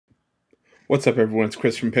What's up, everyone? It's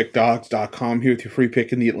Chris from Pickdawgz.com here with your free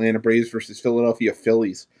pick in the Atlanta Braves versus Philadelphia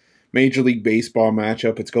Phillies. Major League Baseball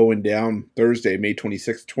matchup. It's going down Thursday, May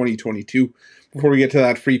 26th, 2022. Before we get to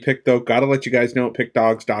that free pick, though, got to let you guys know at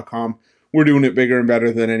Pickdawgz.com, we're doing it bigger and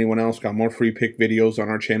better than anyone else. Got more free pick videos on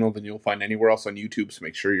our channel than you'll find anywhere else on YouTube, so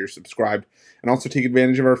make sure you're subscribed. And also take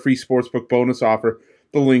advantage of our free Sportsbook bonus offer,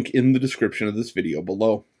 the link in the description of this video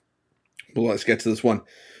below. But let's get to this one.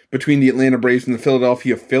 Between the Atlanta Braves and the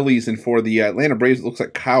Philadelphia Phillies, and for the Atlanta Braves, it looks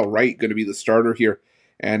like Kyle Wright going to be the starter here.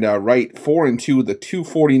 And Wright 4-2 with a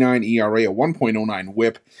 2.49 ERA, a 1.09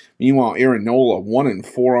 WHIP. Meanwhile, Aaron Nola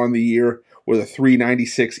 1-4 on the year with a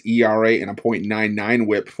 3.96 ERA and a 0.99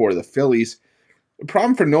 WHIP for the Phillies. The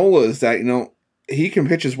problem for Nola is that he can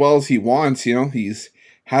pitch as well as he wants. He's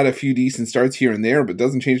had a few decent starts here and there, but it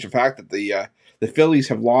doesn't change the fact that the Phillies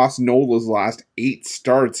have lost Nola's last 8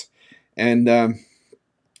 starts. And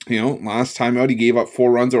last time out, he gave up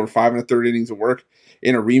 4 runs over 5 1/3 innings of work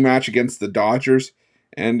in a rematch against the Dodgers.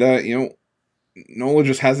 And, Nola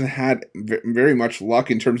just hasn't had very much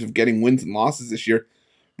luck in terms of getting wins and losses this year,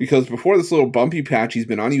 because before this little bumpy patch he's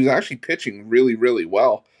been on, he was actually pitching really, really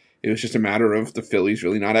well. It was just a matter of the Phillies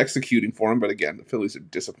really not executing for him. But again, the Phillies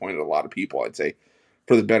have disappointed a lot of people, I'd say,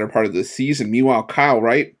 for the better part of the season. Meanwhile, Kyle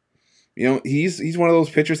Wright, he's one of those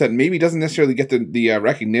pitchers that maybe doesn't necessarily get the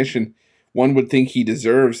recognition one would think he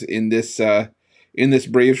deserves in this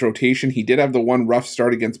Braves rotation. He did have the one rough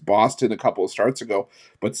start against Boston a couple of starts ago,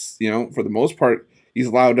 but for the most part, he's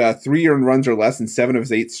allowed 3 earned runs or less in 7 of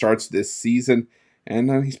his 8 starts this season,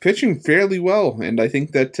 and he's pitching fairly well. And I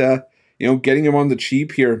think that getting him on the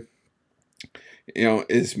cheap here,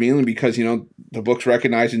 is mainly because the book's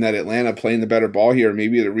recognizing that Atlanta playing the better ball here.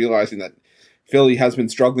 Maybe they're realizing that Philly has been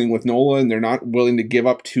struggling with Nola, and they're not willing to give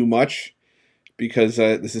up too much, because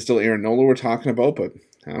this is still Aaron Nola we're talking about. But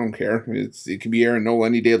I don't care. It can be Aaron Nola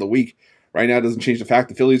any day of the week. Right now, it doesn't change the fact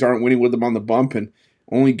the Phillies aren't winning with them on the bump and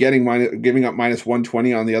only giving up minus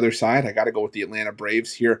 120 on the other side. I got to go with the Atlanta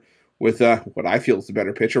Braves here with what I feel is the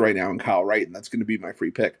better pitcher right now in Kyle Wright, and that's going to be my free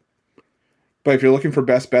pick. But if you're looking for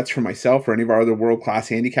best bets for myself or any of our other world-class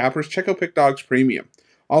handicappers, check out Pick Dawgz Premium.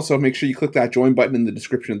 Also, make sure you click that join button in the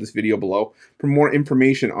description of this video below for more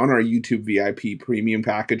information on our YouTube VIP premium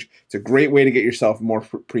package. It's a great way to get yourself more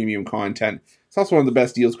premium content. It's also one of the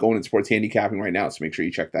best deals going in sports handicapping right now, so make sure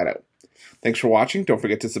you check that out. Thanks for watching. Don't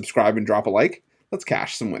forget to subscribe and drop a like. Let's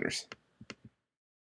cash some winners.